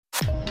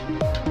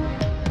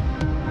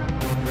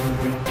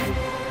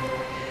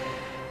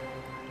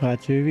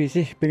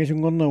Radioaviisi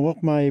pengasungorneruaq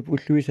maayip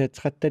ulluisaat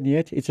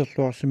 13-niat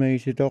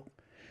iterluarsimagisiloq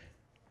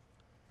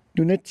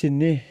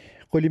nunatsinni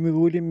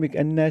qulimiguulimmik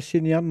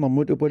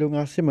annaassiniarnermut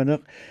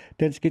upalungaarsimaneq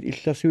danskit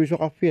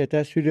illersuisoqarfia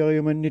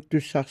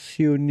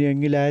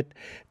taassulaariumannittussarsiuunniangilaat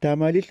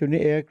taamaalilluni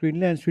Air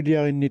Greenland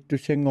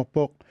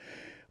suliarinnittussangorpoq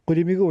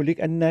qulimiguulik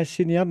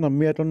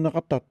annaassiniarnermi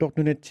atorneqartartoq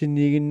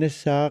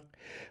nunatsinniiginnassaaaq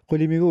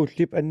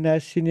qulimiguullip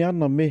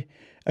annaassiniarnermi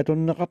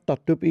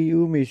atorneqartartup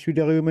EU-mi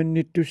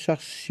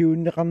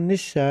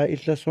suliariumannittussarsiuunneqarnissaa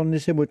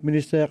illersornisamut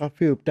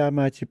ministeriaqarfiup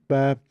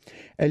taamaatippaa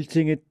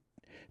altingit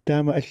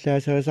taama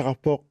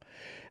allaaserisaqarpoq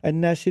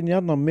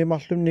annaassiniarnermi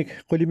marlunnik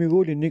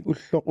qulimiguulinnik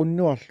ulloq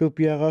unnuarlu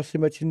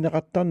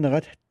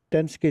piaqaarsimatinneqartarnerat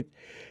danskit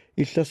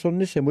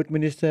illersornisamut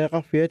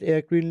ministeriaqarfiat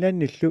Air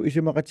Greenlandillu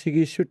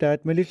isumaqatigiissutaat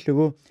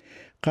malillugu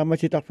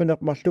qaamatitarfuneq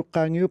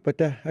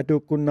marluqqaangiuppata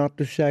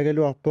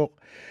atuukkunnaartussaagaluarpoq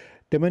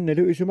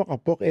tamannalu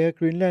isumaqarpoq Air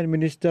Greenland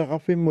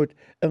ministeriaqarfimmut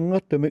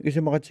engertumik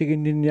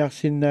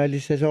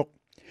isumaqatiginninniarsinnaalissasooq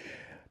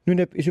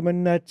nunap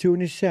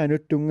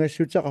isumannaatsuunissaanut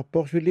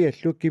tungassutaqarpoq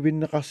suliallu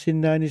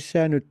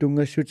kivinneqarsinnaanissaanut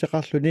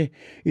tungassutaqarluni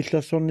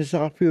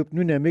illersornissaqarfiup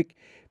nunamik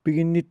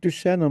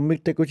piginnittussaanermik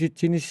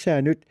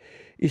takutitsinissaanut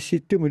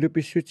issittumulu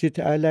pissutit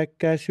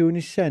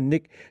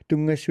aalaakkaasuunissaannik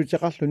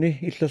tungassutaqarluni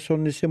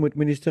illersornissamut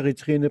ministeri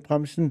Trine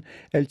Bramsen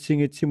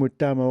altingitsimut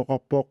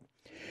taamaoqarpoq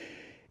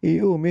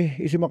EU-mi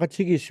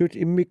isumaqatigissut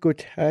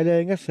immikkut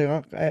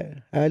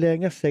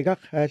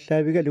aalaangersagaq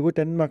ааллаавигалугу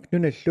Danmark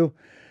nunallu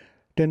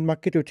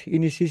Danmarkitut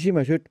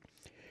inissisimasut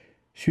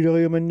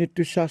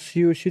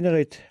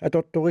suleriumannittussarsiuussinerit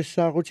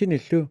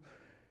atortorissaarutinillu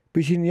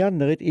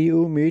pisiniarnerit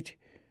EU-miit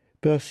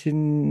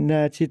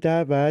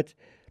persinnaatitaavaat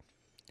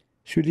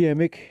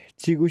suliamik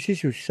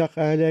tigussisussaq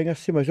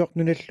aalaangersimasoq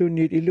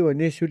nunalluunniit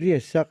iluani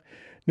suliassaq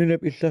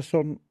nunap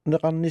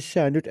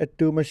illersorneqarnissaanut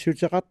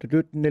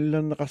attuumassutaqartulut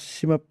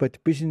nallerneqarsimappat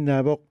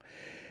pisinnaavoq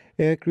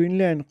Air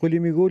Greenland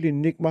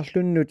qulimiguulinnik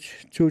marlunnut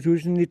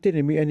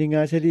 2019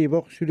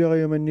 aningaasaliivoq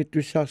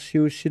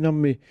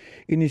suleriumannittussarsiuussinermi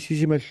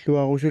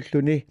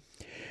inissisimalluarusulluni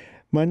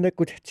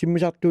maannakkut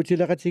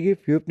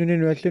timmisartuutileqatigiffiup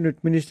nunanuallanut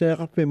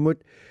ministeriaqarfimmut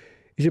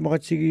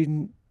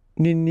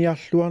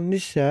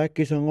isumaqatiginninniarluarnissaa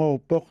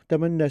kiserngoruppoq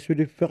tamanna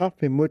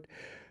suliffeqarfimmut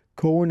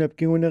Koronap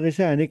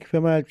kingunerisaanik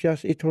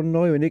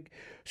 75-100-unik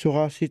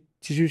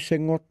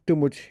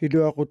soqaarsittisussangortumut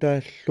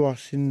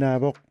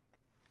iluaqutaalluarsinnaavoq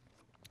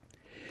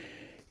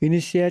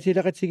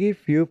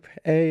initiatileqatigiffiup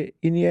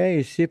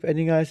iniaissip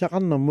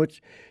aningaasaqarnermut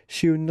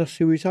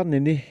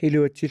siunnersuisarnini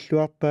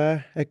iluatsilluarpaa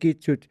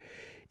akiitsut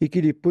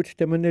ikilipput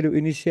tamannalu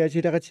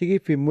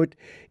initiatileqatigiffimmut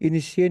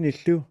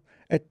inissianillu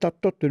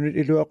attartortunut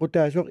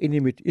iluaqutaasoq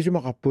inimit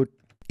isumaqarput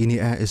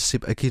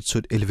aassip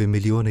akitsut 11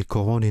 millioner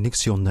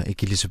koroniniksioner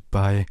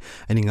ikilisippai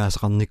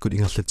aningaasaqarnikkut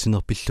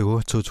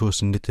ingerlatsinerpillugu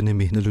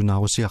 2019-mi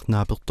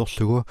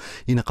nalunaarusiarnaapertorlugu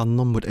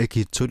ineqarnermut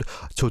akitsut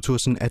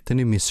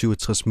 2018-mi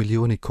 67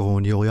 millioner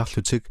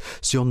koronioriarlutik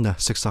siorna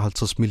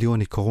 56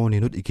 millioner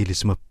koroninut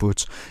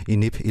ikilisimapput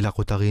inip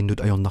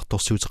ilaqutariinnut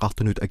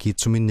ajornartorsuuteqartunut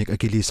akitsuminnik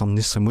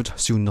akilisarnissamut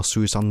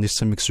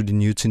siunnersuisarnissamik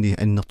suliniutini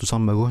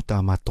annertusarmagu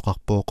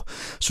taamaattoqarpooq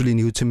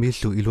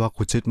suliniutimillu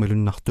iluaqqutit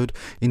malunnartut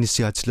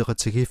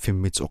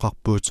initiatileqatigiffimmit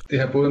Det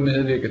har både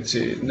medvirket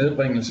til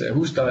nedbringelse af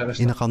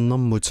huslejer.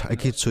 Ineqarnermut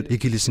akitsut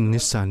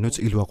ikilisinnissaannut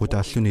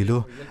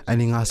iluaqutaallunilu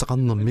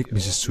aningaasaqarnermik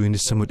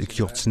misissuinissamut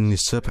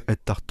ikiortinnissap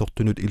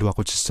attartortunut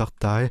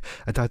iluaqutissartaai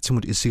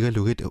ataatsimut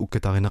isigalugit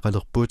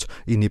ukkatarineqalerput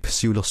inip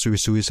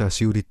siulersuisuisaa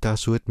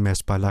siulittaasuat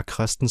Mads Balak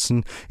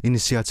Christensen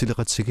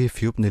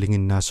initiatileqatigiffiup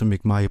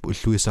nalinginnaasumik maayip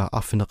ulluisaa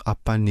arfineq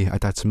appaanni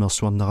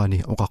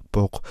ataatimersuarnerani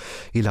oqarpooq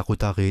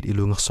ilaqutariit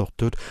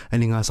ilungersortut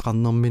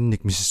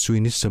aningaasaqarnerminnik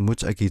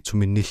misissuinissamut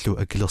akitsuminnillu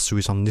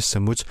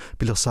akilersuisarnissamut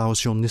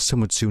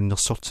pilersaarusiornissamut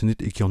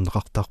siunnersortinit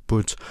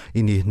ikiorneqartarput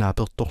ini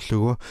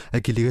naapertorlugu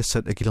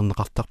akiligassat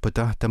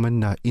akilerneqartarpata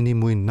tamanna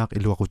inimuinnaq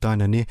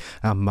iluaqutaanani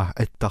aamma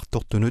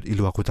attartortunut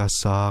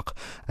iluaqutaassaaq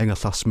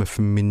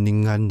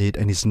angerlarsmaffimminningaanniit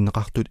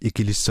anisinneqartut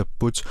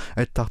ikilissapput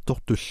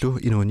attartortullu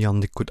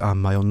inuuniarnikkut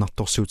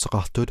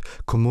aammaajornartorsiuteqartut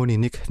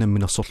kommuninik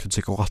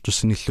namminersorlutik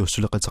oqartussinillu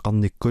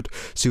suleqataqarnikkut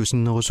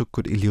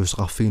siusinnerusukkut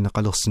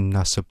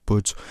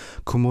iliuseqarfiineqalersinnaassaput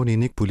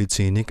kommuninik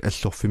politiinik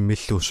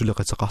allorfimmillu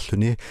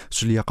suleqataqarluni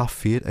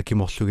suliaqarfiit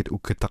akimorlugit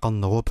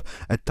ukkattaqarnerup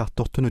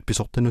attartortunut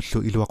pisortanullu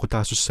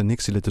iluaqutaasussanik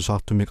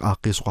silatusaartumik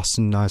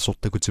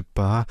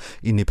aaqqisuqarsinnaasortakutippaa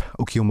inip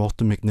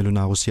ukiumortumik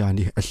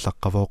nalunaarusiaani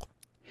allaqqavoq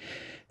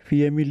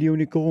 4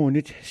 millioner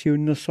koronit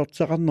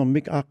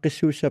siunnersortaqarnermik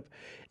aaqqissuussap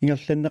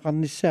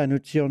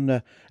ingerlanneqarnissaanut siorna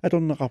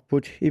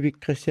atorneqarput Ivik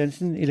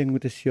Christiansen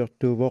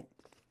ilangutassiortuuvoq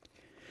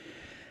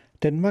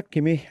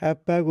Danmarkimi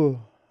aappaagu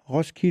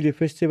Roskilde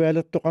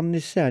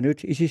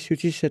Festivalertoqarnissaanut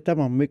isissutissa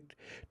tamarmik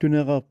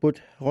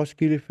tunereerput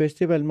Roskilde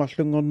Festival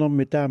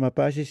marlungornermi taama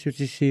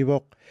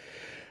paasissutissiivoq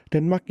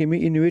Danmarkimi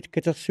inuit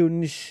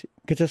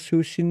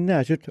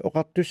katersuussinnaasut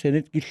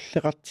oqartussanit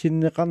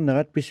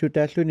gilleqartinneqarnerat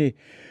pissutaalluni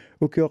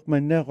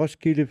ukiormanna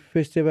Roskilde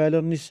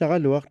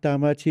Festivalernissaqaluaq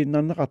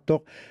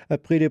taamaatiinnerneqartoq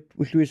aprilip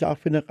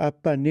ulluisarfineq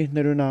aappaanni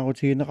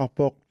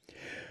nalunaarutigineqarpoq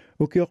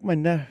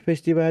ukiormanna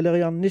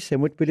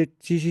festivaleriarnissamut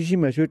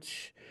pilittisissimasut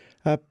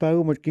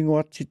ааппаагумут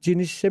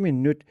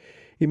кингуартитсинissaminnut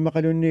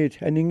иммақалунниит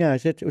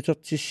анингаасат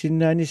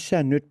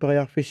утерtissinnaanissaannut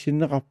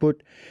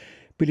периарфиссиннеқарпут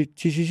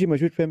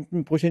пилитсисисимасут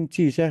 15%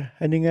 тиса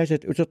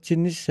анингаасат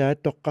утерсиннissaat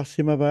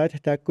тоққарсимаваат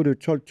тааккулут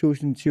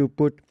 12000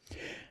 тиуппут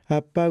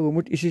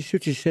ааппаагумут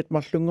исиссутиссат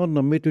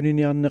марлунгорнэрми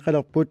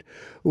туниниарнеқалерпут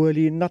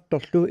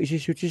уалииннарторлу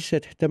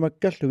исиссутиссат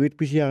тамаккарлугит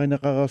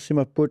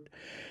писиаринеқарерсимаппут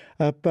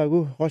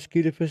ааппаагу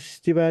Roskilde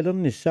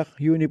фестивалерниссақ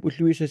юнип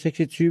уллуиса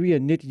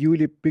 26-яннит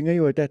юлип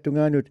пингаюата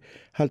тунгаанут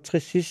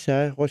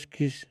 50-сissаа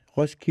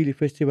Roskilde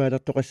фестивалер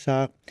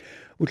тоқассаа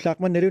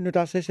уллаақман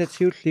налунутаарсассат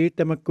сиуллиит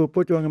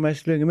тамаккууппут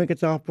уангамааслунгима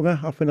катаарпунга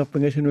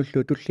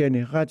арфинерпингасунуллу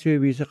туллиани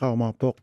Radioaviisi qaarmaarpoq